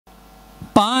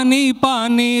पानी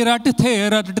पानी रटते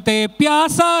रटते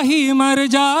प्यासा ही मर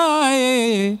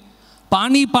जाए,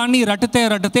 पानी पानी रटते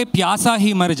रटते प्यासा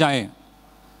ही मर जाए.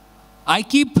 I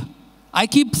keep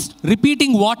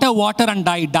repeating water, water and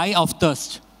die of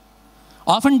thirst.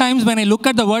 Oftentimes when I look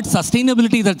at the word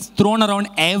sustainability that's thrown around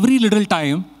every little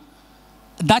time,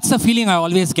 that's the feeling I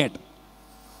always get.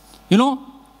 You know,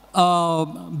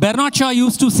 Bernard Shaw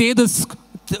used to say this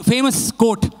famous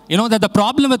quote, you know, that the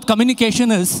problem with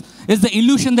communication is the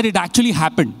illusion that it actually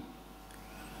happened.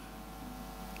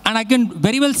 And I can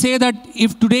very well say that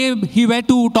if today he were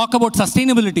to talk about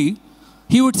sustainability,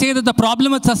 he would say that the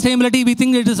problem with sustainability, we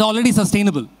think it is already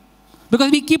sustainable.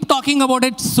 Because we keep talking about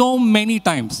it so many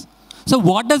times. So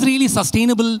what does really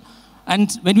sustainable,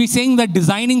 and when we're saying that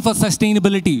designing for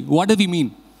sustainability, what do we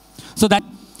mean? So that,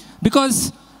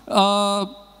 because,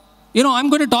 you know, I'm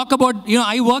going to talk about, you know,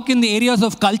 I work in the areas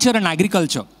of culture and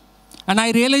agriculture. And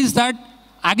I realize that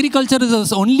agriculture is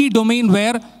the only domain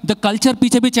where the culture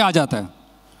piche piche aa jata hai.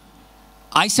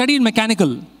 I studied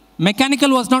mechanical. Mechanical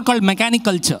was not called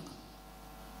mechaniculture,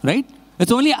 right?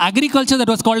 It's only agriculture that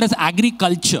was called as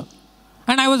agriculture.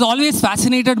 And I was always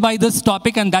fascinated by this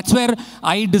topic, and that's where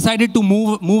I decided to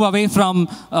move away from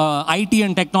IT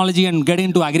and technology and get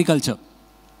into agriculture.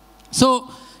 So,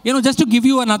 you know, just to give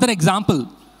you another example,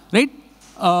 right?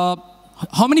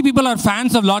 How many people are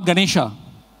fans of Lord Ganesha?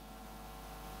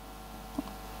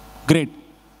 Great.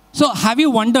 So have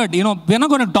you wondered, you know, we're not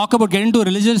going to talk about getting into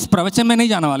religious pravachan mein nahi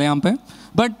jana wale yahan pe,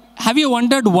 but have you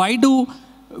wondered why do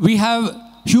we have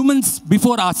humans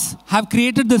before us have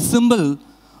created this symbol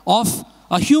of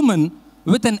a human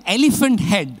with an elephant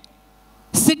head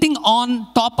sitting on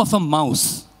top of a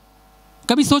mouse?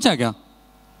 Kabhi socha kya?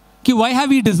 Ki why have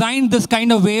we designed this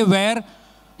kind of way where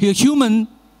a human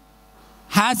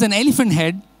has an elephant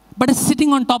head but is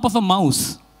sitting on top of a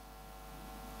mouse?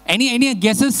 Any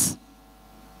guesses?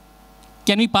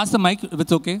 Can we pass the mic if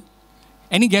it's okay?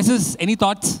 Any guesses? Any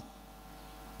thoughts?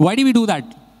 Why do we do that?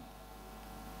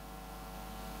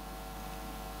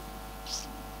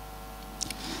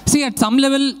 See, at some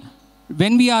level,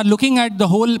 when we are looking at the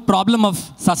whole problem of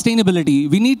sustainability,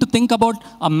 we need to think about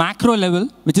a macro level,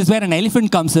 which is where an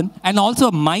elephant comes in, and also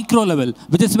a micro level,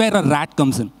 which is where a rat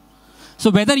comes in. So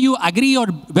whether you agree or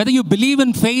whether you believe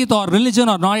in faith or religion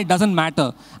or not, it doesn't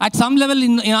matter. At some level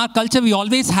in our culture, we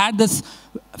always had this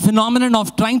phenomenon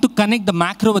of trying to connect the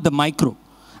macro with the micro.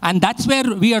 And that's where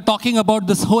we are talking about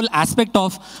this whole aspect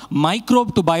of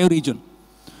microbe to bioregion.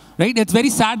 Right? It's very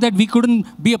sad that we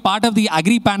couldn't be a part of the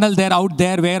agri panel out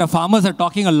there where farmers are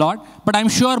talking a lot. But I'm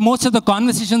sure most of the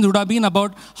conversations would have been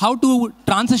about how to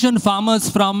transition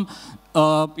farmers from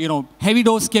you know, heavy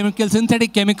dose chemicals,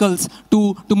 synthetic chemicals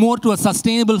to more to a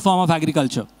sustainable form of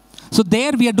agriculture. So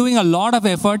there we are doing a lot of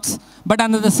efforts, but at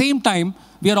the same time,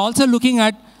 we are also looking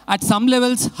at some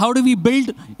levels, how do we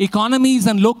build economies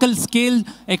and local scale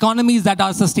economies that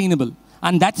are sustainable?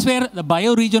 And that's where the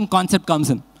bioregion concept comes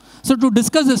in. So to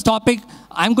discuss this topic,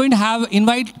 I'm going to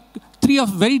invite three of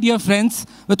very dear friends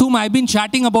with whom I've been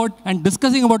chatting about and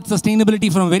discussing about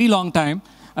sustainability for a very long time.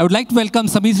 I would like to welcome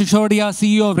Sameer Sishodia,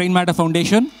 CEO of Rain Matter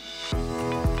Foundation.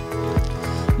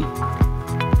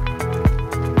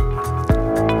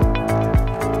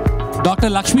 Dr.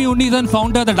 Lakshmi Unnithan,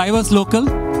 founder of the Diverse Local.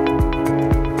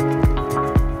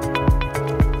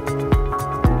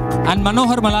 And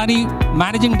Manohar Malani,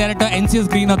 Managing Director, NCS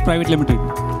Green Earth Private Limited.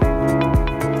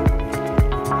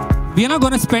 We are not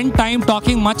going to spend time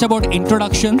talking much about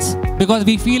introductions because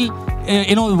we feel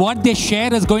you know, what they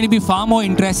share is going to be far more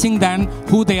interesting than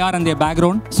who they are and their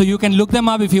background. So you can look them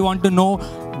up if you want to know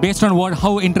based on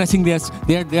how interesting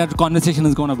their conversation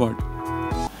is going about.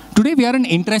 Today we are in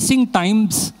interesting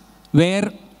times where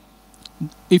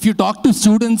if you talk to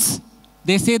students,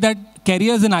 they say that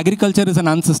careers in agriculture is an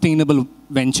unsustainable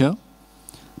venture.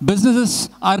 Businesses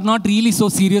are not really so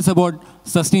serious about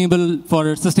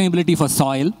sustainability for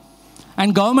soil.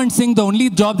 And government saying the only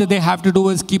job that they have to do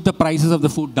is keep the prices of the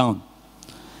food down.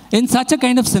 In such a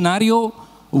kind of scenario,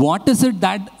 what is it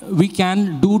that we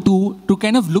can do to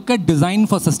kind of look at design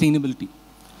for sustainability?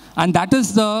 And that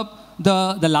is the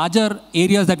larger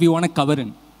areas that we want to cover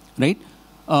in, right?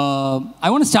 I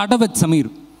want to start off with Sameer.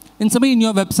 In Sameer, in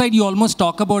your website, you almost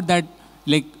talk about that,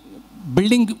 like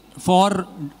building for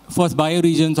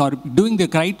bioregions or doing the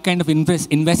right kind of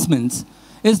investments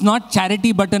is not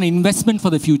charity, but an investment for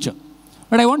the future.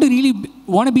 But I want to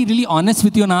be really honest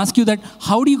with you and ask you that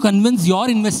how do you convince your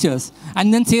investors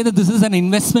and then say that this is an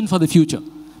investment for the future?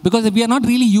 Because we are not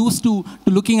really used to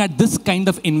looking at this kind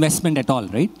of investment at all,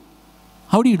 right?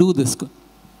 How do you do this?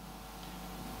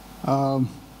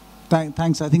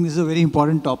 Thanks. I think this is a very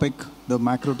important topic, the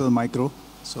macro to the micro.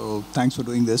 So thanks for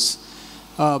doing this.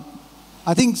 Uh,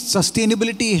 I think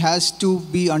sustainability has to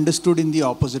be understood in the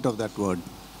opposite of that word.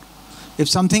 If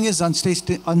something is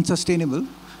unsustainable,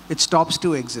 it stops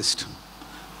to exist.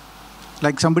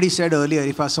 Like somebody said earlier,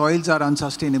 if our soils are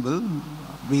unsustainable,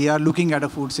 we are looking at a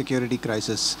food security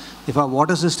crisis. If our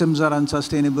water systems are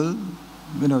unsustainable,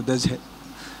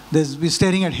 we're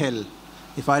staring at hell.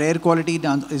 If our air quality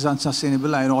is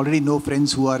unsustainable, I already know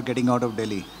friends who are getting out of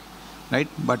Delhi, right?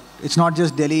 But it's not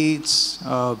just Delhi. It's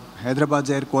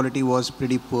Hyderabad's air quality was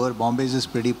pretty poor. Bombay's is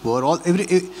pretty poor. All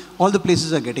the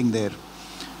places are getting there.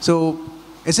 So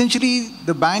essentially,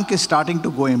 the bank is starting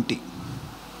to go empty,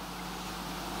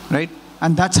 right?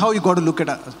 And that's how you got to look at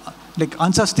it. Like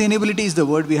unsustainability is the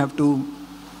word we have to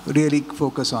really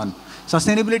focus on.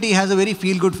 Sustainability has a very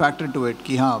feel-good factor to it.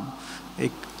 Ki haan,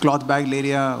 ek cloth bag le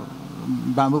liya,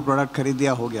 bamboo product kharid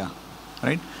liya, ho gaya,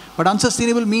 right? But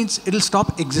unsustainable means it'll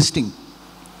stop existing.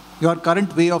 Your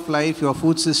current way of life, your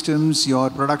food systems,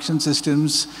 your production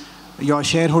systems, your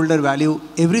shareholder value,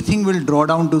 everything will draw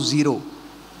down to zero.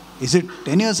 Is it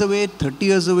 10 years away, 30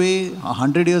 years away,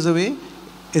 100 years away?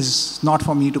 Is not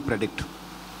for me to predict.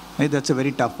 Right? That's a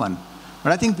very tough one.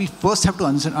 But I think we first have to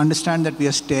understand that we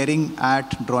are staring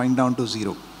at drawing down to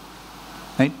zero.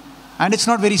 Right? And it's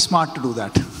not very smart to do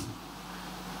that.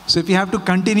 So if you have to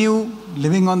continue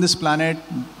living on this planet,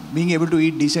 being able to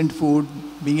eat decent food,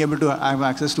 being able to have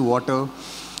access to water,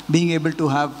 being able to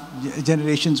have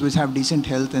generations which have decent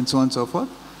health and so on and so forth,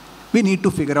 we need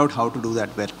to figure out how to do that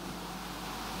well.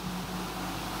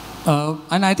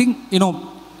 And I think,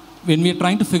 when we are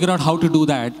trying to figure out how to do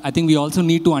that, I think we also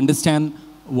need to understand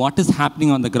what is happening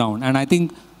on the ground. And I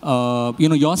think,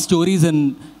 your stories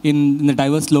in the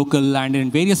diverse local and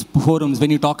in various forums, when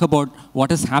you talk about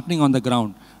what is happening on the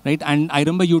ground, right? And I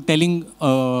remember you telling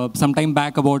some time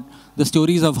back about the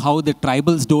stories of how the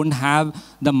tribals don't have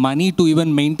the money to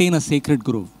even maintain a sacred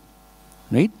grove,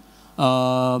 right?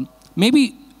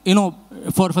 Maybe,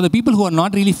 for the people who are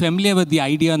not really familiar with the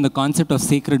idea and the concept of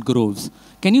sacred groves,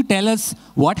 can you tell us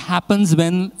what happens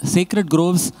when sacred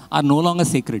groves are no longer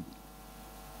sacred?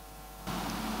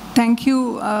 Thank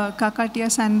you,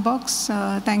 Kakatiya Sandbox.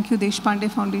 Thank you,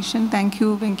 Deshpande Foundation. Thank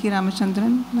you, Venki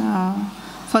Ramachandran,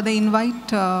 for the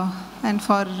invite and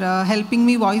for helping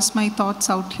me voice my thoughts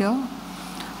out here.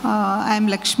 I am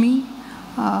Lakshmi.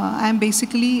 I am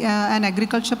basically an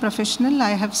agriculture professional.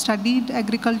 I have studied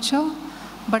agriculture,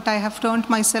 but I have turned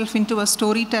myself into a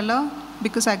storyteller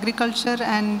because agriculture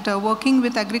and working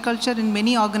with agriculture in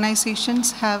many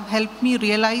organizations have helped me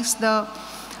realize the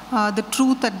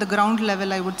truth at the ground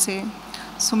level, I would say.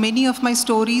 So many of my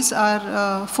stories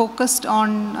are focused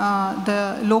on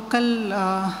the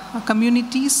local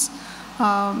communities.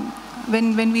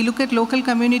 When we look at local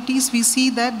communities, we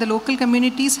see that the local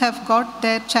communities have got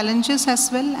their challenges as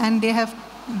well, and they have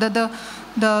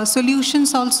the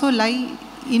solutions also lie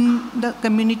in the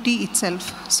community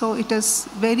itself. So it is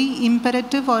very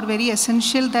imperative or very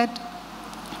essential that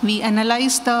we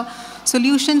analyze the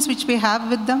solutions which we have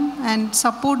with them and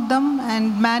support them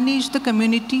and manage the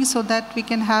community so that they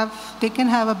can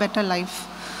have a better life.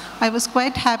 I was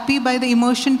quite happy by the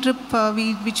immersion trip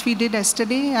which we did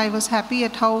yesterday. I was happy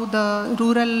at how the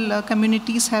rural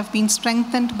communities have been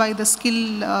strengthened by the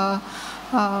skill,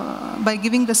 by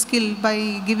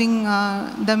giving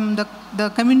them the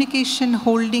communication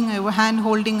holding, hand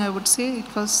holding, I would say.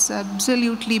 It was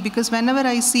absolutely, because whenever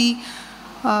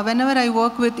I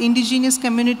work with indigenous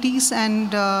communities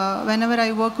and whenever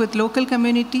I work with local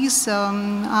communities,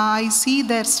 I see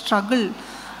their struggle,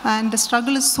 and the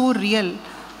struggle is so real.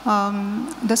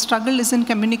 The struggle is in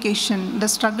communication. The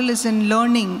struggle is in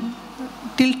learning.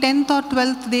 Till 10th or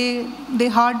 12th, they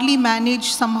hardly manage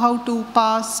somehow to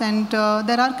pass, and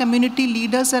there are community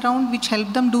leaders around which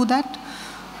help them do that,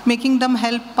 making them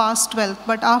help pass 12th.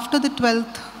 But after the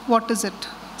 12th, what is it?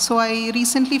 So I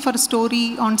recently, for a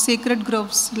story on sacred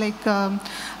groves,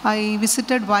 I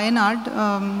visited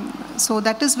Wayanad. So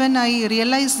that is when I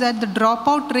realized that the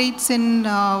dropout rates in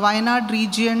Wayanad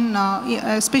region,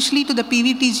 especially to the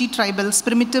PVTG tribals,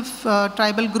 primitive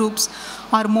tribal groups,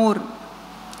 are more.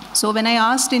 So when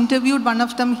I interviewed one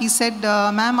of them, he said,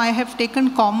 ma'am, I have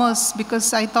taken commerce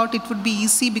because I thought it would be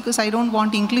easy because I don't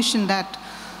want English in that.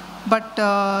 But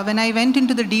when I went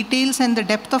into the details and the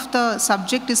depth of the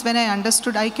subject is when I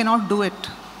understood I cannot do it.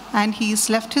 And he's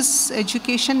left his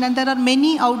education, and there are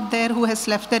many out there who has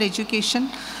left their education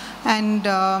and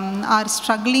are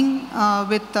struggling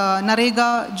with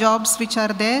Narega jobs which are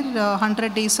there,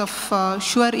 100 days of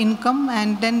sure income,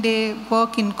 and then they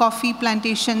work in coffee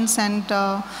plantations and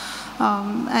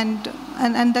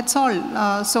that's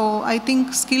all. So I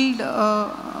think skilled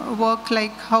work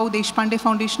like how Deshpande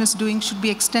Foundation is doing should be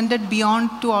extended beyond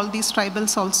to all these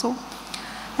tribals also.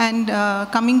 And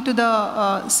coming to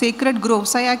the sacred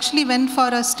groves, I actually went for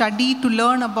a study to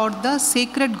learn about the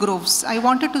sacred groves. I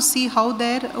wanted to see how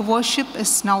their worship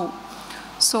is now.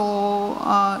 So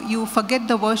you forget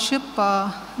the worship,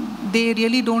 they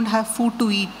really don't have food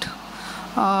to eat.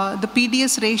 The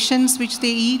PDS rations which they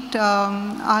eat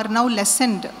are now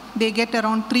lessened. They get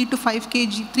around 3 to 5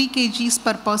 kg, 3 kgs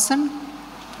per person.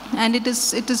 And it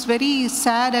is very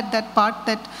sad at that part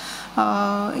that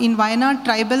in Wayanad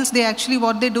tribals, they actually,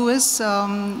 what they do is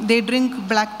they drink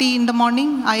black tea in the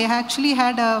morning. I actually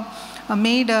had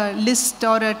made a list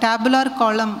or a tabular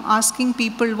column asking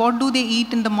people what do they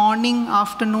eat in the morning,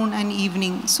 afternoon and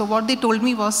evening. So what they told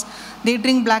me was they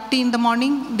drink black tea in the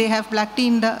morning, they have black tea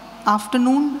in the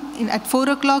afternoon, at 4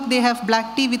 o'clock they have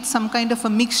black tea with some kind of a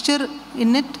mixture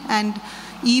in it, and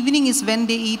evening is when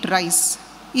they eat rice.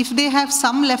 If they have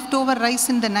some leftover rice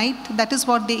in the night, that is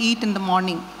what they eat in the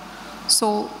morning.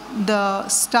 So the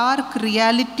stark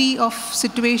reality of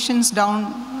situations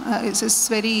down is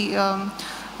very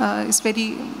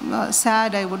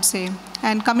sad, I would say.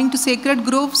 And coming to sacred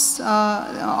groves,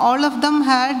 all of them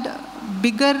had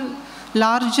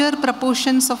larger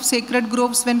proportions of sacred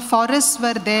groves when forests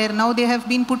were there. Now they have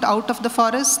been put out of the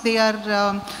forest. They are,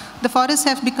 the forests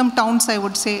have become towns, I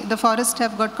would say. The forests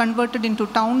have got converted into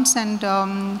towns, and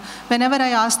whenever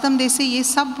I ask them, they say, "Ye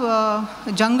sab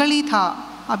jungle hi tha,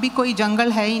 abhi koi jungle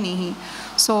hai hi nahi."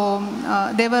 So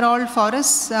they were all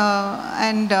forests,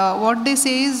 and what they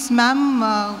say is, "Ma'am,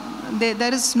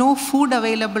 there is no food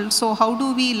available, so how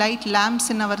do we light lamps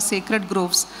in our sacred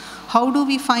groves? How do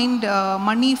we find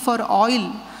money for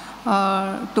oil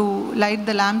to light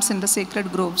the lamps in the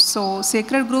sacred groves?" So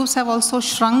sacred groves have also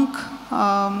shrunk.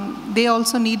 They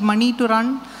also need money to run.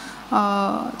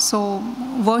 So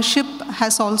worship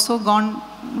has also gone.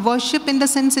 Worship in the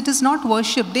sense, it is not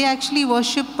worship. They actually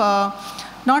worship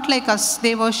not like us.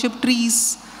 They worship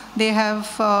trees. They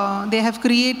have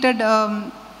created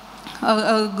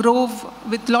a grove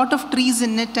with lot of trees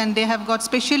in it, and they have got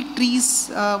special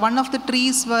trees. One of the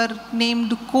trees were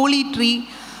named Koli tree,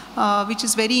 which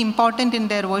is very important in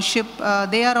their worship.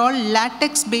 They are all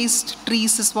latex-based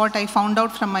trees, is what I found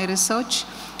out from my research.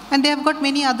 And they have got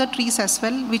many other trees as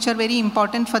well, which are very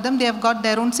important for them. They have got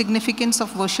their own significance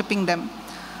of worshipping them.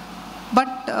 But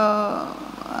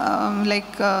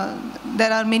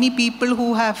there are many people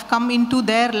who have come into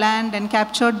their land and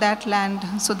captured that land,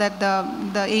 so that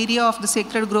the area of the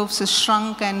sacred groves is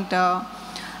shrunk, and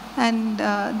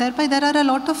thereby there are a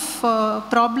lot of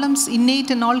problems innate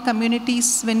in all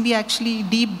communities when we actually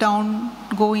deep down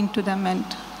go into them and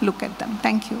look at them.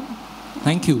 Thank you.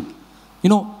 Thank you. You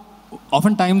know,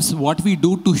 oftentimes what we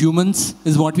do to humans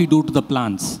is what we do to the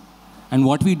plants, and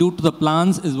what we do to the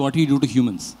plants is what we do to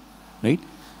humans, right?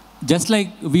 Just like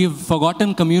we have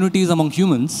forgotten communities among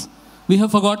humans, we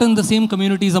have forgotten the same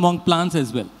communities among plants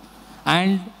as well.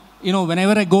 And you know,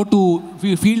 whenever I go to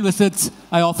field visits,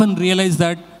 I often realize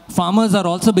that farmers are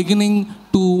also beginning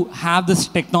to have this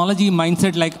technology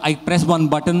mindset, like I press one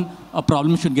button, a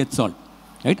problem should get solved.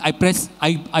 Right?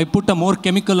 I put a more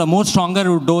chemical, a more stronger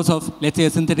dose of, let's say,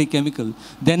 a synthetic chemical,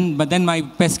 but then my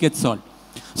pest gets solved.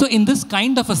 So in this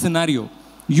kind of a scenario,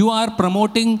 you are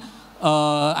promoting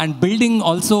and building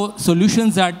also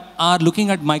solutions that are looking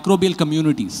at microbial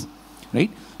communities,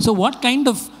 right? So what kind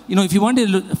of, you know, if you want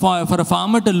to for a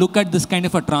farmer to look at this kind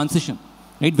of a transition,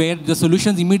 right, where the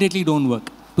solutions immediately don't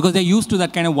work, because they're used to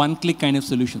that kind of one-click kind of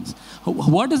solutions.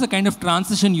 What is the kind of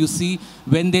transition you see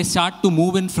when they start to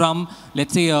move in from,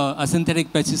 let's say, a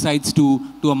synthetic pesticides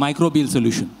to a microbial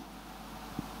solution?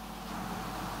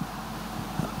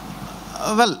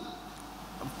 Well,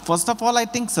 first of all, I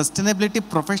think sustainability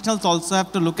professionals also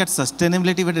have to look at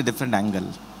sustainability with a different angle.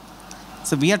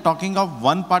 So we are talking of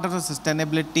one part of the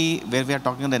sustainability where we are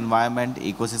talking about the environment,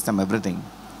 ecosystem, everything.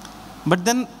 But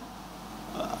then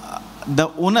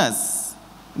the onus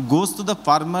goes to the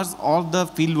farmers or the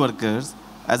field workers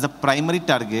as a primary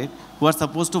target who are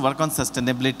supposed to work on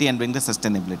sustainability and bring the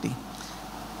sustainability.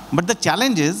 But the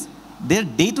challenge is their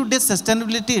day-to-day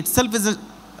sustainability itself is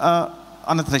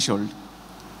on a threshold.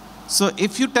 So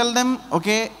if you tell them,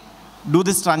 okay, do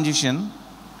this transition,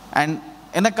 and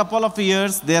in a couple of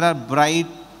years, there are bright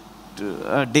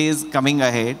days coming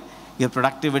ahead, your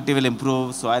productivity will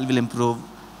improve, soil will improve,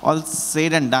 all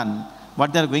said and done,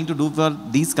 what they are going to do for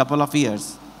these couple of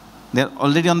years, they are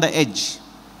already on the edge,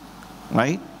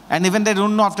 right? And even they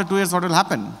don't know after 2 years what will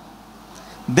happen.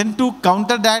 Then to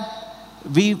counter that,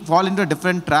 we fall into a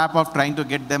different trap of trying to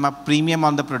get them a premium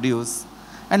on the produce.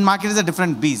 And market is a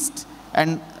different beast.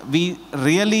 And we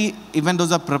really, even those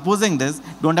who are proposing this,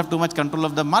 don't have too much control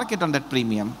of the market on that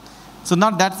premium. So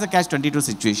now that's the catch-22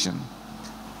 situation.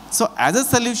 So as a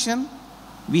solution,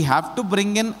 we have to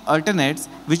bring in alternates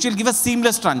which will give a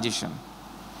seamless transition.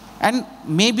 And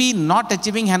maybe not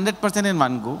achieving 100% in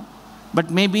one go,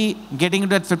 but maybe getting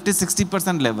into that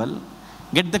 50-60% level,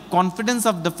 get the confidence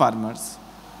of the farmers.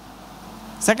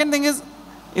 Second thing is,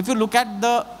 if you look at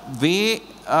the way,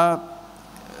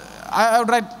 I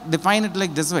would define it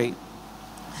like this way.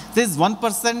 There is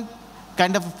 1%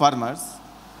 kind of farmers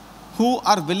who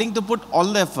are willing to put all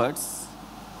the efforts,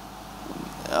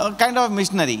 kind of a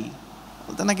missionary.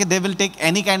 They will take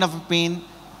any kind of pain,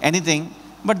 anything,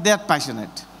 but they are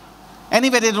passionate.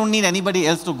 Anyway, they don't need anybody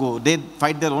else to go. They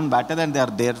fight their own battle and they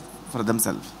are there for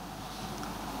themselves.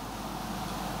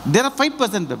 There are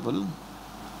 5% people,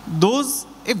 those,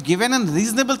 if given a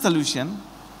reasonable solution,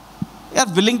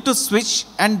 are willing to switch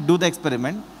and do the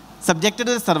experiment, subjected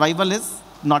to the survival is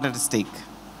not at stake.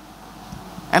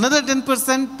 Another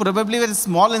 10%, probably with a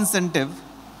small incentive,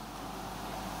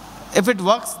 if it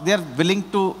works, they are willing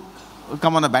to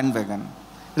come on a bandwagon.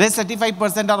 Rest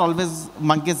 35% are always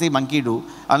monkey see, monkey do.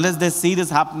 Unless they see this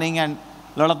happening and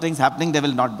a lot of things happening, they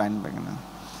will not bandwagon.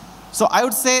 So I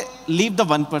would say leave the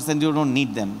 1%, you don't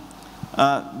need them.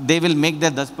 They will make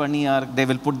their 10 per year, they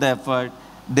will put the effort,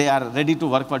 they are ready to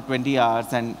work for 20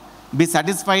 hours and be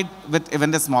satisfied with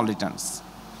even the small returns.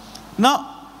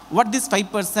 Now, what this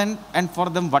 5% and for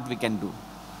them what we can do,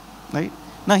 right?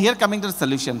 Now here coming to the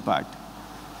solution part.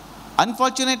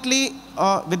 Unfortunately,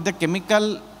 with the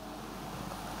chemical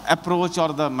approach or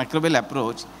the microbial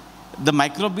approach, the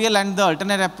microbial and the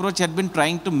alternate approach had been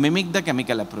trying to mimic the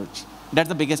chemical approach. That's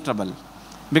the biggest trouble.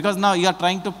 Because now you are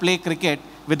trying to play cricket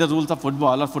with the rules of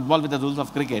football or football with the rules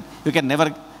of cricket. You can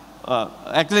never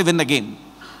actually win the game.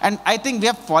 And I think we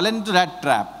have fallen into that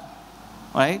trap,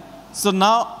 right? So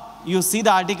now you see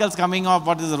the articles coming of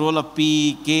what is the role of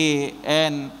P, K,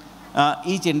 N,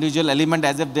 each individual element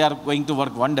as if they are going to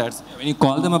work wonders. When you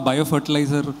call them a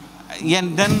biofertilizer.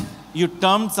 And then you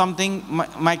termed something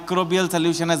microbial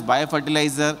solution as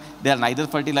biofertilizer. They are neither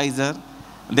fertilizer.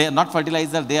 They are not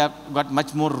fertilizer. They have got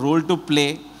much more role to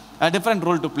play, a different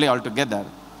role to play altogether.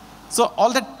 So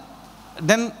all that,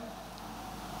 then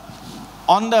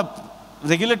on the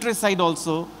regulatory side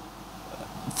also,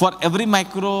 for every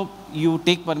microbe you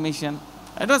take permission.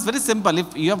 It was very simple.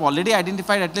 If you have already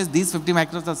identified at least these 50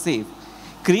 microbes are safe,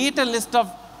 create a list of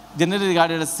generally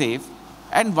regarded as safe,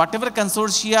 and whatever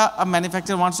consortia a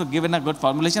manufacturer wants to give in a good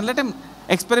formulation, let him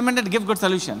experiment and give good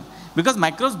solution. Because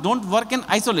microbes don't work in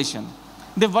isolation.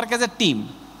 They work as a team.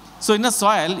 So in a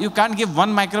soil, you can't give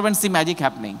one microbe and see magic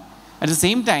happening. At the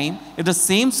same time, if the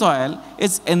same soil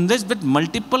is enriched with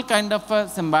multiple kind of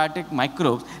symbiotic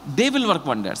microbes, they will work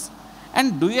wonders.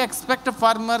 And do you expect a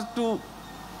farmer to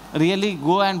really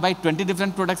go and buy 20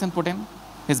 different products and put in?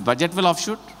 His budget will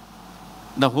offshoot.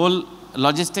 The whole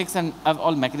logistics and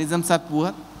all mechanisms are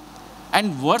poor.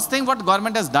 And worst thing what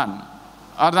government has done,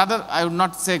 or rather I would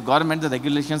not say government, the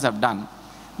regulations have done,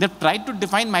 they've tried to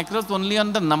define microbes only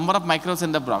on the number of microbes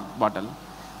in the bottle.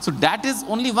 So that is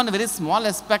only one very small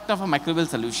aspect of a microbial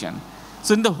solution.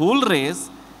 So in the whole race,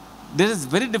 there is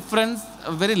very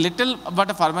little but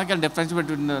a farmer can differentiate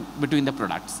between the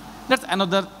products. That's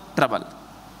another trouble.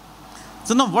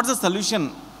 So now what's the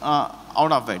solution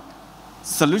out of it?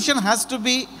 Solution has to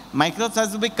be, microbes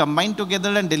has to be combined together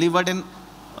and delivered in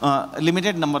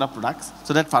limited number of products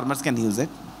so that farmers can use it.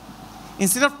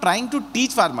 Instead of trying to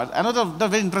teach farmers, another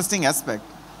very interesting aspect,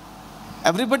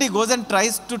 everybody goes and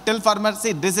tries to tell farmers,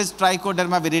 say, this is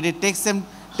trichoderma viride. It takes him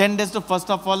 10 days to first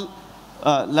of all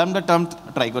learn the term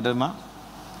trichoderma.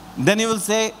 Then you will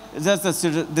say, this is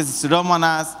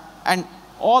Pseudomonas and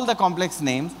all the complex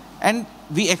names. And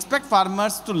we expect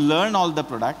farmers to learn all the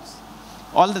products,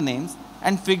 all the names,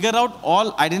 and figure out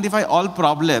identify all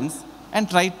problems and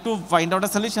try to find out a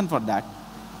solution for that.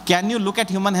 Can you look at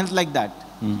human health like that?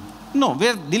 No, we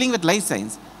are dealing with life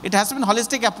science. It has to be a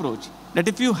holistic approach. That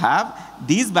if you have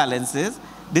these balances,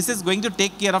 this is going to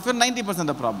take care of your 90% of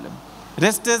the problem.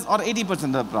 Rest is or 80%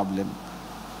 of the problem.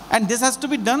 And this has to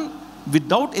be done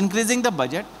without increasing the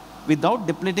budget, without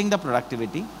depleting the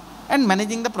productivity, and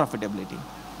managing the profitability.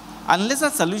 Unless a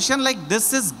solution like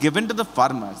this is given to the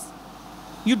farmers,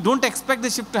 you don't expect the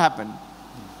shift to happen.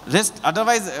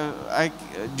 Otherwise, I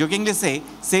jokingly say,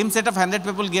 same set of 100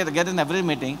 people get in every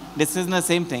meeting, discussing the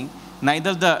same thing.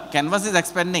 Neither the canvas is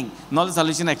expanding, nor the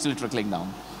solution actually trickling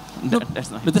down.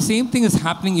 But the same thing is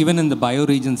happening even in the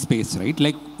bioregion space, right?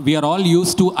 Like we are all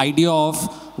used to idea of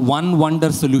one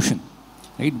wonder solution,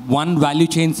 right? One value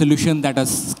chain solution that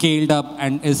has scaled up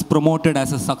and is promoted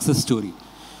as a success story.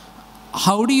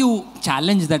 how do you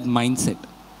challenge that mindset?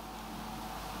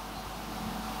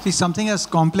 See, something as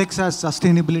complex as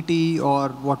sustainability or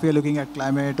what we are looking at,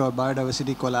 climate or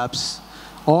biodiversity collapse,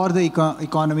 or the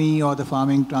economy or the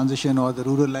farming transition or the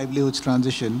rural livelihoods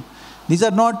transition, these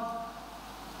are not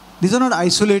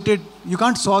isolated. You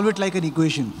can't solve it like an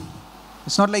equation.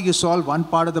 It's not like you solve one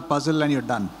part of the puzzle and you're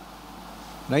done,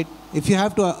 right? If you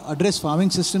have to address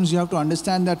farming systems, you have to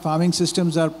understand that farming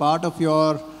systems are part of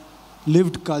your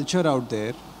lived culture out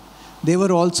there. They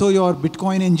were also your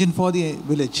Bitcoin engine for the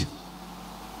village,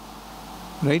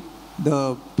 right?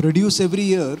 The produce every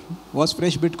year was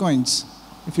fresh Bitcoins,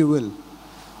 if you will,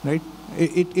 right?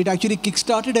 It actually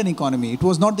kick-started an economy. It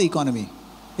was not the economy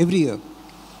every year.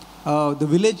 The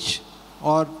village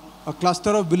or a cluster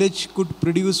of village could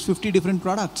produce 50 different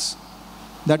products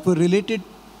that were related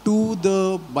to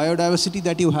the biodiversity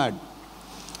that you had.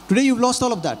 Today you've lost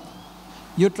all of that.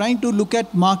 You're trying to look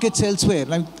at markets elsewhere.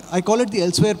 Like I call it the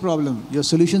elsewhere problem. Your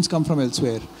solutions come from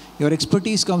elsewhere. Your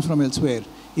expertise comes from elsewhere.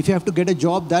 If you have to get a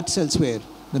job, that's elsewhere.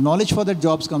 The knowledge for that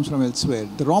jobs comes from elsewhere.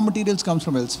 The raw materials comes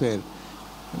from elsewhere.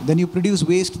 Then you produce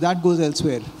waste, that goes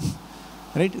elsewhere.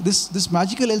 Right? This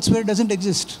magical elsewhere doesn't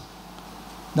exist.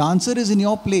 The answer is in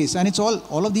your place, and it's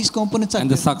all of these components are.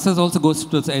 And the success also goes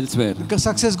to elsewhere. Because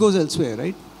success goes elsewhere,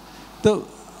 right?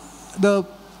 The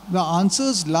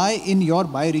answers lie in your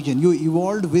bioregion. You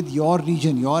evolved with your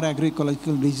region, your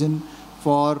agroecological region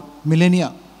for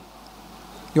millennia.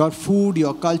 Your food,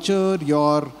 your culture,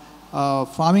 your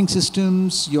farming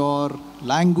systems, your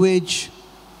language,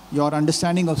 your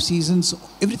understanding of seasons,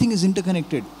 everything is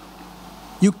interconnected.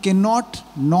 You cannot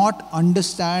not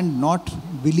understand, not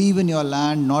believe in your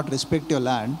land, not respect your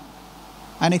land,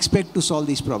 and expect to solve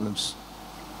these problems.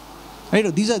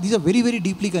 Right? These are very, very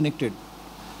deeply connected.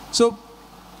 So,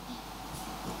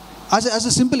 as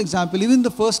a simple example, even the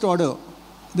first order,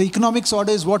 the economics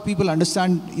order is what people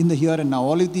understand in the here and now.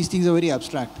 All of these things are very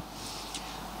abstract.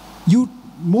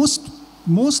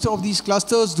 Most of these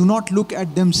clusters do not look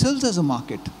at themselves as a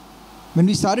market. When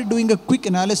we started doing a quick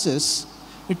analysis,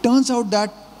 it turns out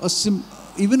that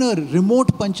even a remote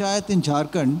panchayat in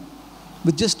Jharkhand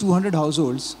with just 200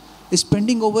 households is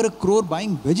spending over 1 crore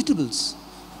buying vegetables.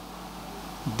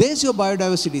 There's your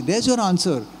biodiversity. There's your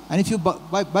answer. And if you,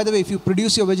 by the way, if you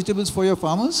produce your vegetables for your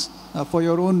farmers, for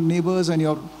your own neighbors and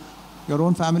your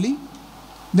own family,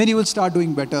 then you will start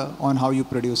doing better on how you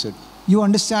produce it. You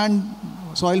understand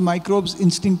soil microbes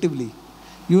instinctively.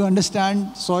 You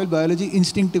understand soil biology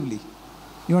instinctively.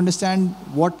 You understand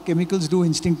what chemicals do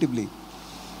instinctively,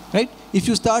 right? If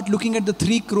you start looking at the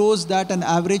 3 crores that an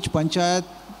average panchayat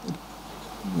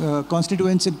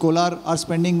constituents in Kolar are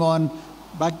spending on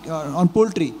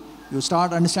poultry, you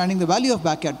start understanding the value of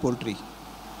backyard poultry.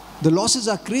 The losses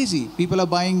are crazy. People are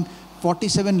buying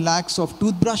 47 lakhs of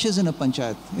toothbrushes in a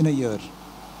panchayat in a year.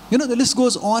 You know, the list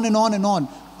goes on and on and on.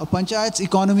 A panchayat's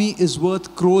economy is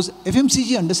worth crores.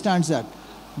 FMCG understands that.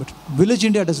 But Village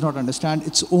India does not understand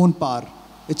its own power,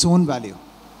 its own value.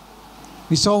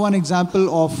 We saw one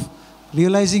example of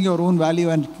realizing your own value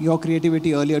and your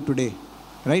creativity earlier today,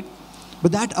 right?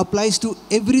 But that applies to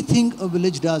everything a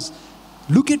village does.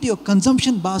 Look at your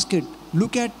consumption basket.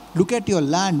 Look at your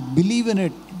land. Believe in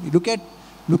it. Look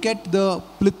at the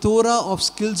plethora of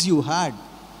skills you had.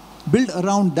 Build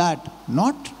around that,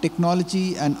 not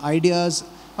technology and ideas.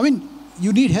 I mean,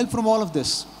 you need help from all of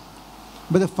this.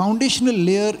 But the foundational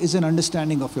layer is an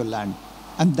understanding of your land.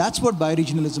 And that's what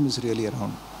bioregionalism is really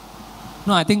around.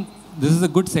 No, I think this is a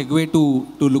good segue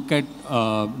to look at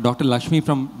Dr. Lakshmi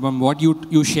from what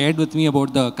you shared with me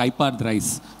about the Kaipard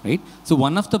rice, right? So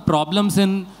one of the problems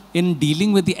in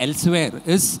dealing with the elsewhere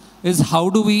is how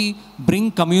do we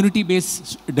bring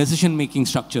community-based decision-making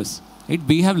structures, right?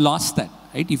 We have lost that.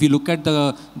 Right? If you look at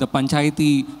the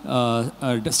panchayati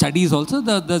studies also,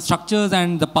 the structures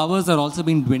and the powers are also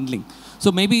been dwindling.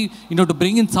 So maybe, to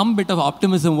bring in some bit of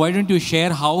optimism, why don't you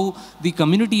share how the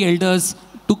community elders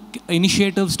took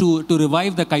initiatives to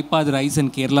revive the Kaipard rice in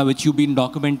Kerala, which you've been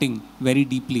documenting very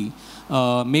deeply.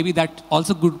 Maybe that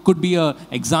also could be an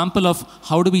example of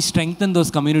how do we strengthen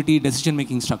those community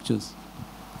decision-making structures.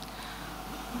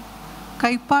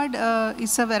 Kaipard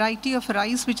is a variety of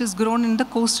rice which is grown in the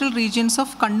coastal regions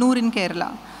of Kannur in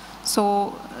Kerala.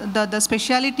 So the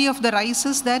speciality of the rice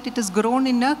is that it is grown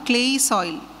in a clayey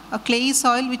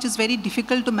soil which is very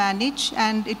difficult to manage,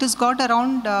 and it has got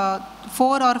around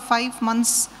 4 or 5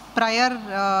 months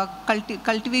prior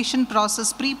cultivation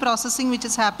process, pre-processing which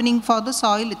is happening for the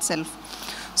soil itself.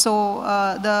 So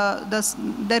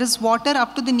there is water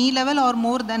up to the knee level or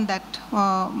more than that,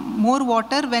 more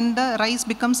water when the rice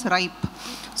becomes ripe.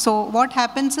 So what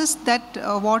happens is that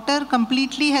water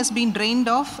completely has been drained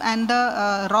off, and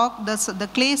the rock, the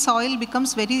clay soil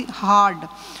becomes very hard.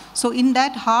 So in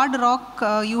that hard rock,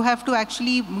 you have to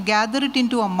actually gather it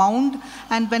into a mound,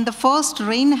 and when the first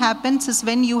rain happens is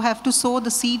when you have to sow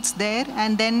the seeds there,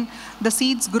 and then the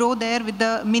seeds grow there with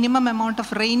the minimum amount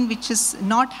of rain, which is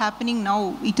not happening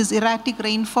now. It is erratic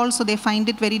rainfall, so they find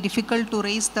it very difficult to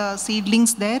raise the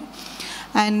seedlings there.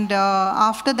 And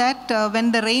after that,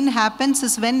 when the rain happens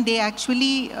is when they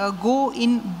actually go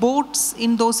in boats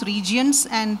in those regions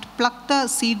and pluck the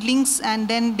seedlings, and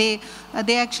then they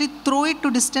actually throw it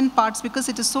to distant parts because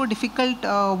it is so difficult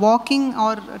walking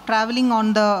or traveling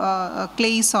on the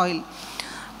clay soil.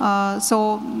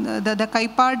 So the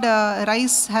Kaipad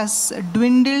rice has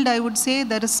dwindled, I would say.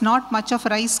 There is not much of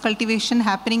rice cultivation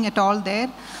happening at all there.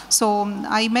 So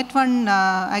I met one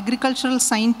agricultural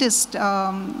scientist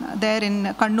there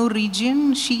in Kannur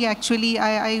region. She actually,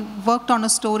 I worked on a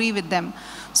story with them.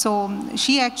 So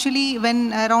she actually,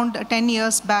 when around 10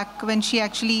 years back, when she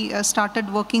actually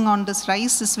started working on this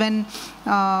rice, is when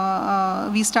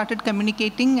we started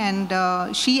communicating,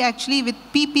 and she actually, with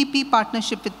PPP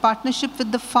partnership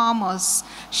with the farmers,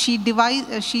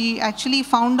 she actually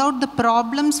found out the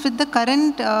problems with the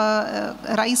current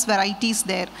rice varieties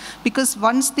there. Because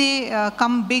once they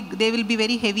come big, they will be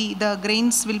very heavy, the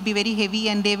grains will be very heavy,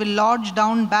 and they will lodge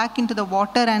down back into the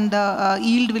water, and the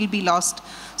yield will be lost.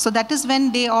 So that is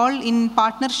when they all, in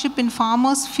partnership in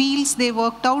farmers' fields, they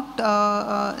worked out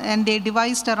and they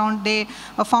devised around, they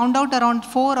found out around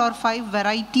 4 or 5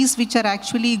 varieties which are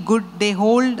actually good. They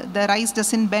hold, the rice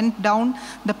doesn't bend down,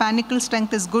 the panicle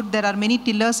strength is good, there are many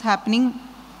tillers happening.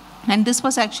 And this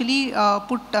was actually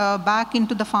put back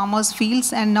into the farmers'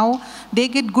 fields, and now they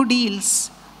get good yields.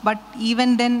 But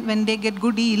even then, when they get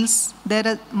good yields, there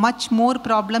are much more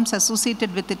problems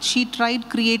associated with it. She tried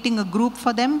creating a group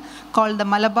for them called the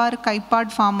Malabar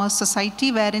Kaipad Farmers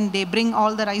Society, wherein they bring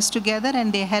all the rice together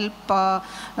and they help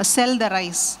sell the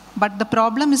rice. But the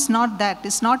problem is not that.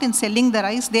 It's not in selling the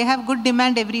rice. They have good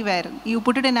demand everywhere. You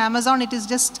put it in Amazon, it is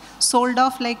just sold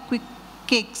off like quick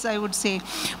cakes, I would say.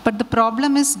 But the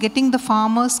problem is getting the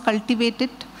farmers cultivate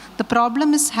it. The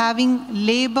problem is having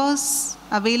labor's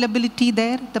availability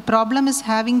there. The problem is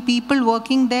having people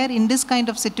working there in this kind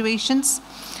of situations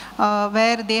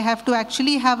where they have to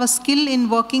actually have a skill in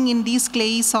working in these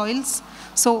clayey soils.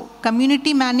 So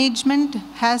community management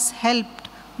has helped,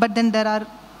 but then there are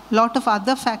a lot of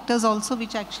other factors also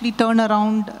which actually turn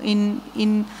around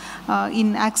in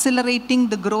accelerating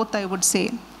the growth, I would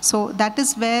say. So that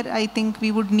is where I think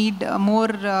we would need more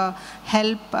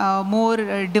help, more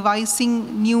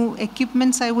devising new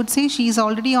equipments, I would say. She is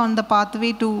already on the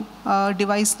pathway to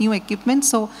devise new equipment,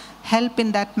 so help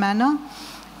in that manner.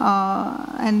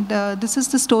 And this is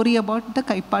the story about the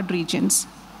Kaipad regions.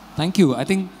 Thank you. I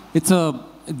think it's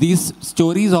these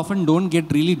stories often don't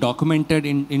get really documented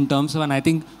in terms of, and I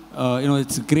think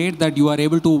it's great that you are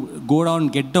able to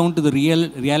get down to the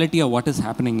reality of what is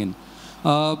happening in.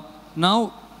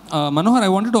 Now, Manohar, I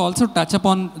wanted to also touch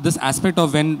upon this aspect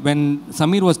of when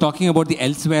Samir was talking about the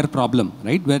elsewhere problem,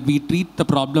 right? Where we treat the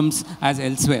problems as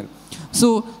elsewhere.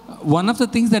 So one of the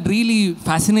things that really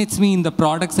fascinates me in the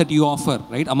products that you offer,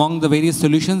 right, among the various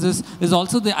solutions is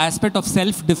also the aspect of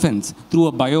self-defense through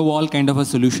a bio-wall kind of a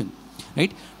solution.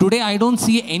 Right? Today, I don't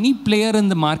see any player in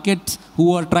the market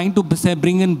who are trying to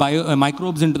bring in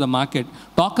microbes into the market.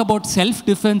 Talk about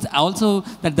self-defense, also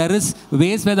that there is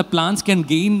ways where the plants can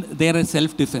gain their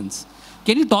self-defense.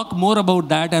 Can you talk more about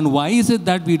that, and why is it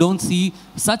that we don't see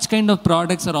such kind of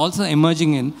products are also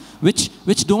emerging in, which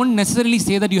don't necessarily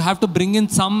say that you have to bring in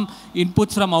some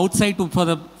inputs from outside for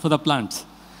the plants?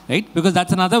 Right? Because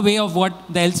that's another way of what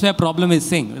the elsewhere problem is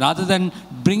saying. Rather than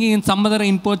bringing in some other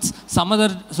inputs, some other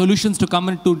solutions to come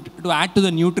in to add to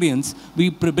the nutrients, we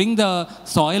bring the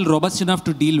soil robust enough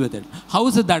to deal with it. How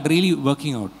is it that really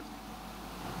working out?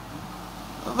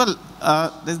 Well,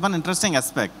 there's one interesting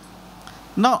aspect.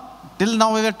 Now, till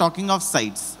now we were talking of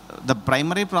sites. The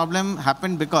primary problem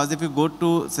happened because if you go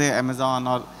to, say, Amazon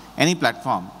or any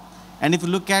platform, and if you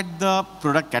look at the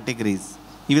product categories,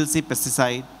 you will see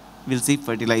pesticide, we'll see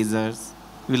fertilizers,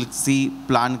 we'll see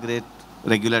plant grade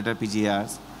regulator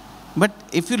PGRs. But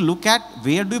if you look at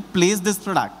where do you place this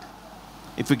product,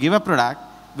 if you give a product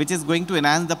which is going to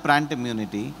enhance the plant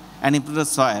immunity and improve the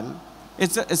soil,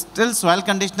 it's still soil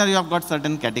conditioner, you have got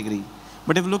certain category.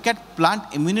 But if you look at plant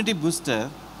immunity booster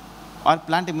or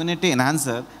plant immunity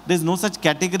enhancer, there is no such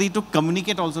category to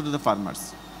communicate also to the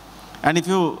farmers. And if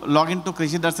you log into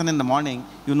Krishi Darshan in the morning,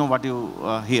 you know what you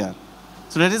hear.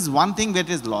 So that is one thing where it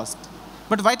is lost.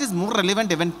 But why it is more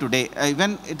relevant even today,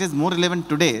 even it is more relevant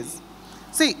today is,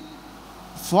 see,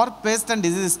 for pest and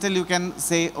disease still you can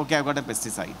say, okay, I've got a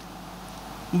pesticide.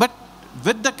 But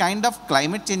with the kind of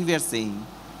climate change we are seeing,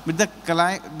 with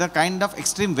the kind of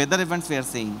extreme weather events we are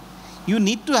seeing, you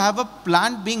need to have a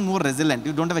plant being more resilient.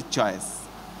 You don't have a choice.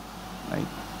 Right?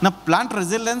 Now, plant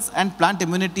resilience and plant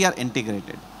immunity are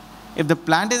integrated. If the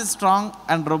plant is strong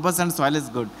and robust and soil is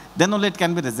good, then only it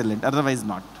can be resilient, otherwise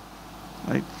not.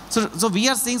 Right? So we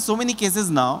are seeing so many cases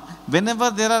now, whenever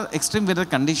there are extreme weather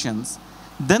conditions,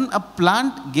 then a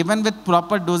plant given with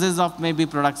proper doses of maybe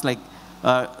products like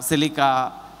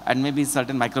silica and maybe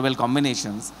certain microbial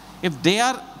combinations, if they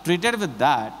are treated with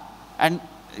that and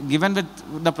given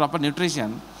with the proper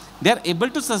nutrition, they are able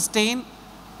to sustain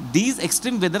these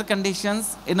extreme weather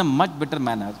conditions in a much better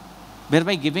manner,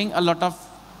 thereby giving a lot of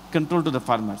control to the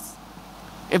farmers.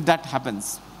 If that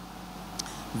happens,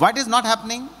 what is not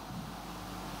happening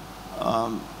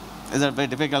is a very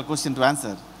difficult question to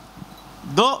answer.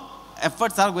 Though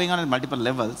efforts are going on at multiple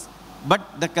levels,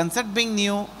 but the concept being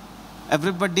new,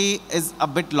 everybody is a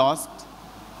bit lost.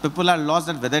 People are lost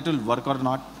at whether it will work or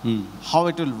not, how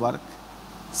it will work.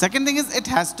 Second thing is, it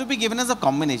has to be given as a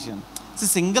combination. So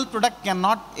single product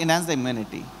cannot enhance the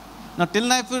immunity. Now till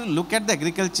now, if you look at the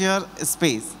agriculture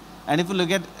space, and if you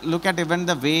look at even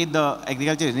the way the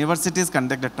agriculture universities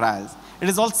conduct the trials, it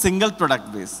is all single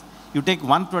product based. You take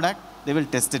one product, they will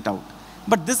test it out.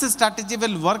 But this strategy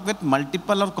will work with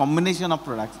multiple or combination of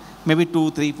products, maybe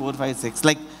 2, 3, 4, 5, 6.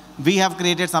 Like we have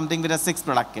created something with a 6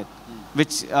 product kit,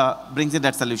 which brings in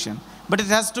that solution. But it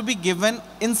has to be given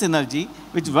in synergy,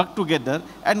 which work together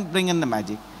and bring in the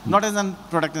magic, not as a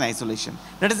product in isolation.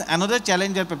 That is another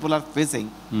challenge that people are facing,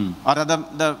 or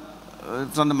rather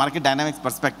from the market dynamics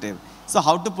perspective. So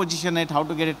how to position it, how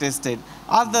to get it tested,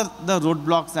 are the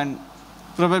roadblocks and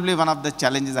probably one of the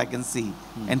challenges I can see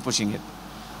in pushing it.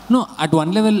 No, at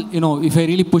one level, if I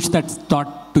really push that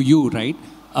thought to you, right,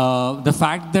 the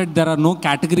fact that there are no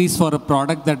categories for a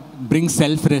product that brings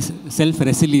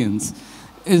self-resilience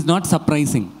is not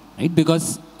surprising, right?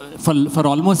 Because for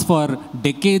almost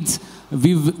decades,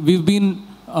 we've been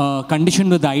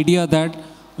conditioned with the idea that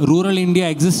rural India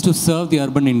exists to serve the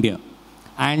urban India.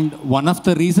 And one of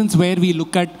the reasons where we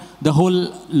look at the whole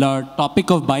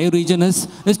topic of bioregion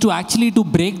is to actually to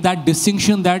break that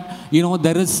distinction that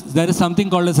there is something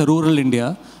called as a rural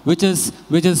India, which is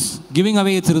giving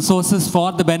away its resources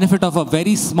for the benefit of a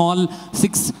very small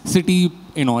 6-city,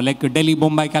 like Delhi,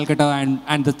 Mumbai, Calcutta,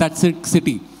 and that's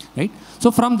city, right?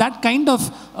 So from that kind of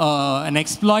an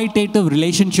exploitative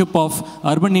relationship of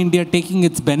urban India taking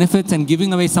its benefits and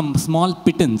giving away some small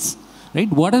pittance, right?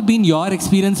 What has been your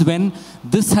experience when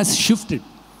this has shifted?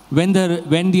 When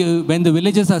the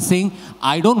villagers are saying,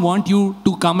 I don't want you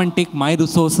to come and take my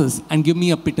resources and give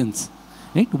me a pittance,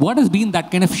 right? What has been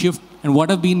that kind of shift, and what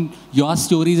have been your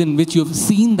stories in which you have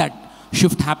seen that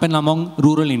shift happen among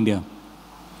rural India?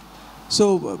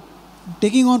 So,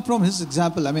 taking on from his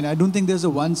example, I mean, I don't think there's a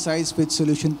one-size-fits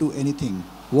solution to anything.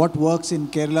 What works in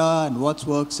Kerala and what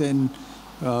works in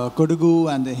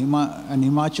Kodagu and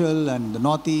Himachal and the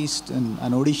Northeast and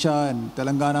Odisha and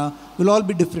Telangana will all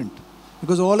be different.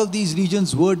 Because all of these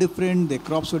regions were different, their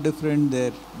crops were different,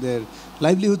 their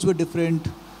livelihoods were different,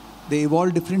 they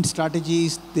evolved different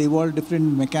strategies, they evolved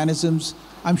different mechanisms.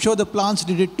 I'm sure the plants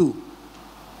did it too.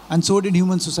 And so did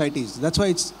human societies. That's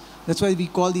why we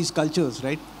call these cultures,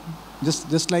 right?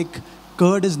 Just like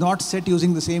curd is not set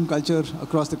using the same culture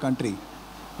across the country,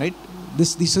 right?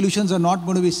 These solutions are not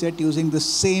going to be set using the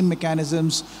same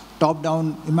mechanisms,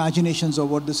 top-down imaginations of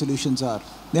what the solutions are.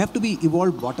 They have to be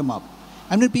evolved bottom-up.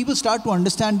 And when people start to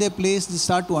understand their place, they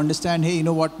start to understand, hey, you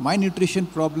know what, my nutrition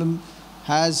problem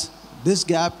has this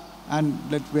gap, and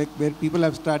where people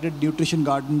have started nutrition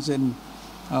gardens and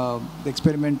the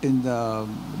experiment in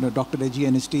Dr. Reggie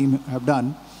and his team have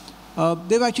done,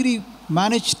 they've actually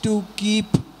managed to keep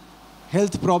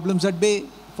health problems at bay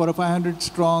for a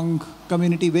 500-strong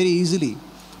community very easily.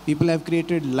 People have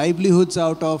created livelihoods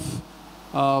out of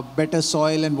better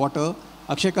soil and water.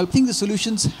 Akshay, I think the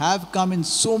solutions have come in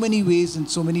so many ways in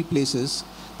so many places.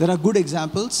 There are good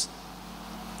examples.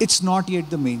 It's not yet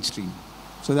the mainstream.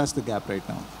 So that's the gap right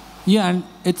now. Yeah, and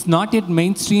it's not yet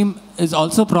mainstream is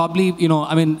also probably,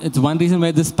 it's one reason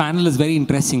why this panel is very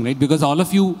interesting, right? Because all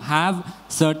of you have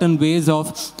certain ways of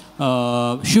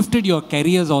shifted your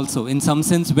careers also, in some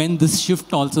sense, when this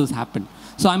shift also has happened.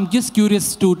 So I'm just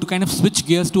curious to kind of switch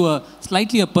gears to a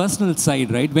slightly personal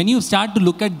side, right? When you start to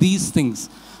look at these things,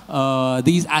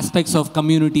 these aspects of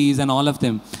communities and all of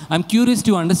them, I'm curious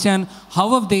to understand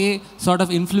how have they sort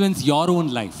of influenced your own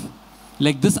life?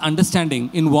 Like this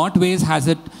understanding, in what ways has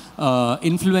it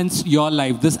influenced your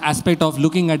life? This aspect of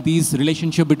looking at these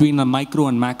relationship between a micro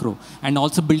and macro, and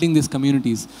also building these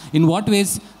communities. In what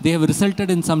ways they have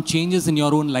resulted in some changes in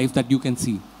your own life that you can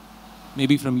see?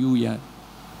 Maybe from you, yeah.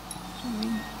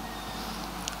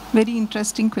 Very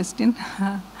interesting question.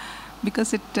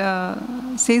 Because it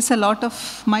says a lot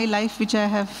of my life, which I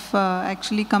have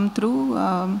actually come through.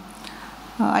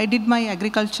 I did my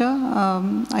agriculture.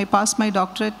 I passed my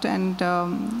doctorate, and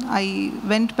I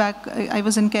went back. I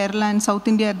was in Kerala and South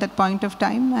India at that point of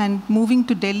time, and moving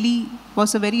to Delhi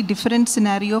was a very different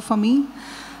scenario for me.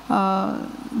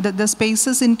 The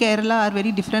spaces in Kerala are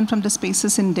very different from the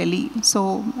spaces in Delhi.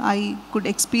 So I could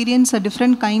experience a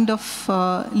different kind of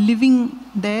living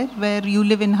there, where you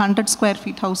live in 100 square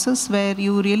feet houses, where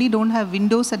you really don't have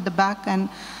windows at the back, and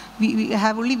we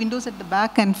have only windows at the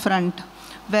back and front.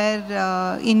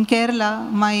 Where in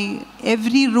Kerala,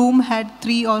 every room had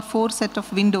 3 or 4 set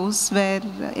of windows, where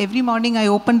every morning I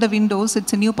opened the windows,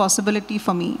 it's a new possibility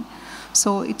for me.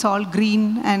 So it's all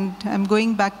green, and I'm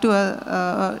going back to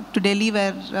Delhi,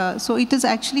 where so it is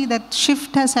actually, that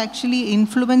shift has actually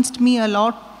influenced me a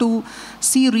lot to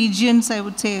see regions. I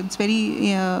would say it's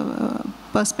very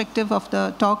perspective of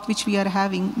the talk which we are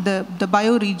having. The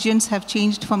bioregions have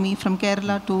changed for me from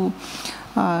Kerala to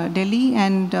Delhi,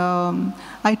 and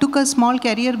I took a small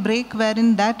career break,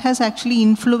 wherein that has actually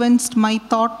influenced my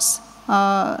thoughts.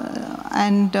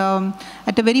 And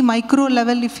at a very micro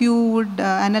level, if you would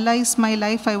analyze my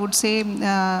life, I would say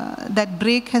that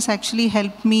break has actually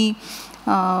helped me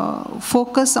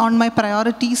focus on my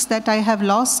priorities that I have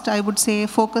lost. I would say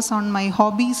focus on my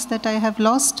hobbies that I have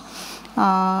lost.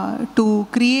 To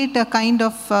create a kind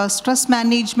of stress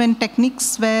management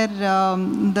techniques, where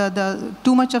the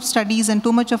too much of studies and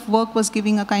too much of work was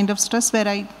giving a kind of stress, where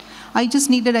I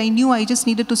knew I just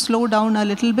needed to slow down a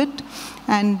little bit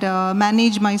and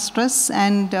manage my stress,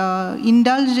 and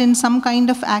indulge in some kind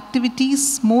of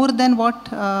activities more than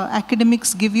what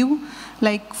academics give you,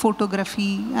 like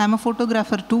photography. I'm a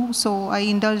photographer too, so I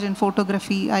indulge in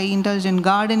photography. I indulge in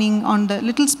gardening. On the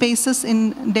little spaces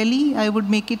in Delhi, I would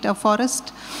make it a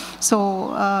forest. So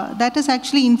that has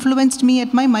actually influenced me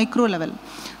at my micro level.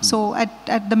 So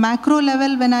at the macro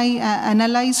level, when I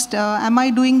analyzed, am I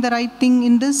doing the right thing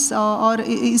in this, or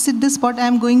is it this what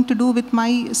I'm going to do with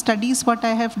my studies, what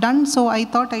I have done? So I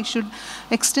thought I should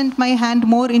extend my hand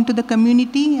more into the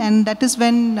community, and that is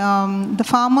when the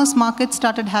farmers market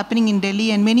started happening in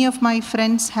Delhi, and many of my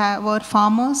friends were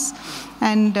farmers,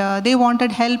 and they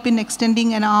wanted help in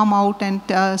extending an arm out and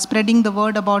spreading the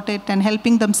word about it and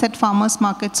helping them set farmers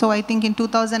markets. So I think in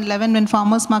 2011, when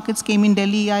farmers markets came in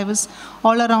Delhi, I was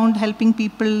all around helping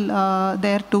people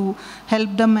there to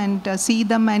help them and see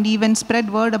them, and even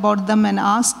spread word about them, and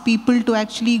ask people to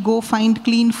actually go find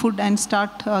clean food and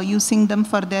start using them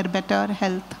for their better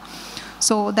health.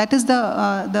 So that is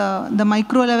the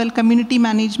micro level community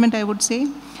management, I would say.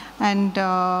 And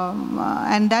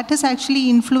that has actually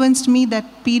influenced me,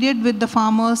 that period with the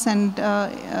farmers, and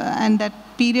that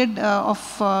period of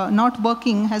not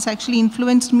working has actually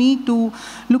influenced me to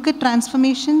look at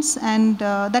transformations, and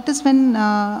that is when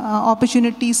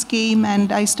opportunities came,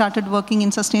 and I started working in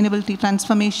sustainability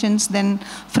transformations. Then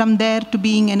from there to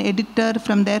being an editor,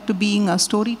 from there to being a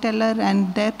storyteller,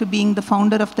 and there to being the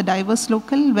founder of the Diverse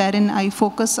Local, wherein I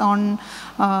focus on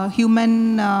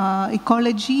human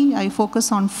ecology, I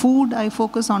focus on food, I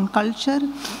focus on culture.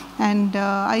 And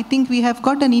I think we have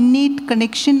got an innate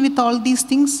connection with all these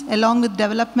things, along with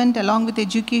development, along with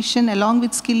education, along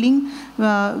with skilling.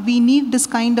 We need this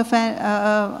kind of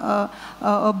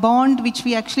a bond which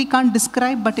we actually can't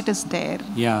describe, but it is there.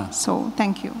 Yeah. So,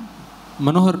 thank you.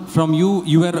 Manohar, from you,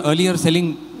 you were earlier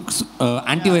selling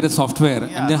antivirus software,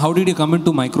 and then how did you come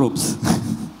into microbes?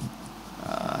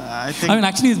 I mean,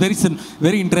 actually, it's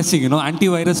very interesting, you know,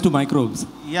 antivirus to microbes.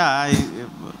 Yeah,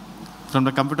 from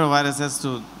the computer viruses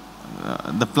to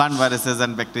the plant viruses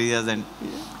and bacteria and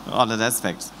all other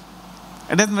aspects.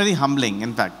 It is very humbling,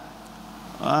 in fact.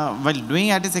 While doing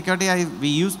IT security, we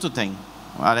used to think,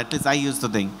 or at least I used to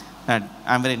think, that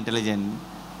I'm very intelligent.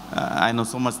 I know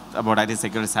so much about IT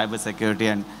security, cyber security,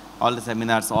 and all the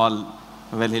seminars, all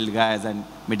well-heeled guys, and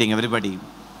meeting everybody.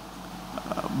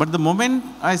 But the moment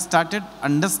I started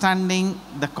understanding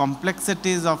the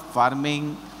complexities of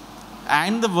farming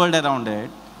and the world around it,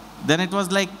 then it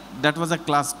was like that was a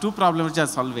class 2 problem which I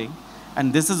was solving.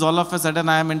 And this is all of a sudden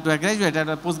I am into a graduate and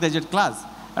a postgraduate class,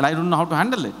 and I don't know how to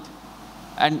handle it.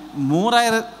 And more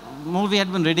we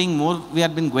had been reading, more we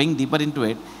had been going deeper into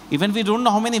it. Even we don't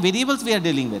know how many variables we are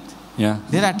dealing with. Yeah.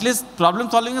 There at least problem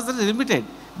solving is limited,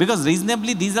 because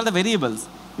reasonably these are the variables.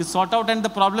 You sort out and the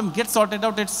problem gets sorted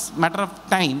out, it's matter of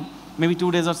time. maybe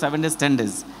 2 days or 7 days, 10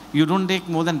 days. You don't take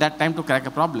more than that time to crack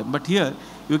a problem. But here,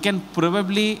 you can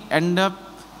probably end up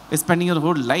spending your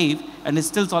whole life and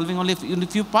still solving only a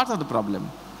few parts of the problem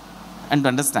and to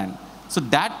understand. So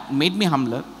that made me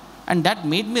humbler, and that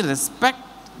made me respect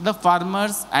the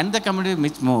farmers and the community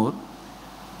much more.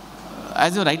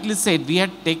 As you rightly said, we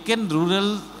had taken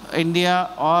rural India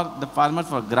or the farmers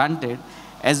for granted,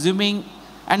 assuming,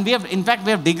 and we have, in fact,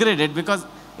 we have degraded, because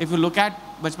if you look at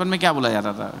बचपन में क्या बोला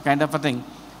जाता था, kind of a thing,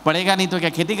 पढ़ेगा नहीं तो क्या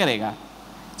खेती करेगा?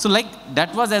 So like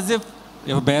that was as if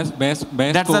best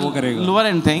that's a lower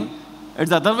end thing. It's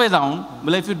the other way around.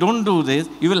 But if you don't do this,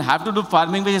 you will have to do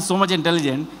farming, which is so much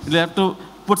intelligent. You will have to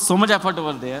put so much effort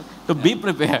over there to be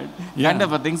prepared, kind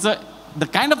of a thing. So the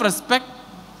kind of respect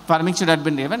farming should have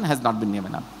been given has not been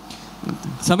given up.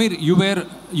 Samir, you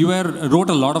wrote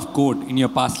a lot of code in your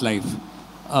past life.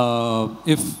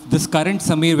 If this current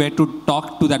Samir were to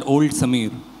talk to that old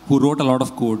Samir who wrote a lot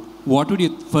of code, what would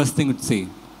you first thing would say?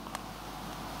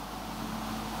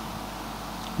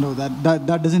 No,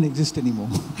 that doesn't exist anymore.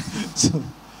 So,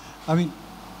 I mean,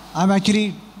 I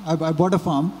bought a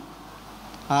farm.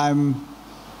 I'm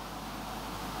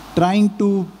trying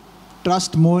to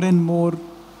trust more and more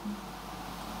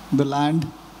the land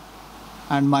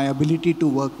and my ability to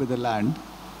work with the land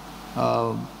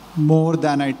more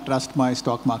than I trust my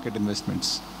stock market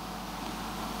investments.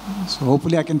 So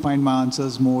hopefully I can find my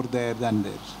answers more there than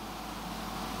there.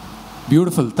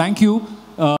 Beautiful. Thank you.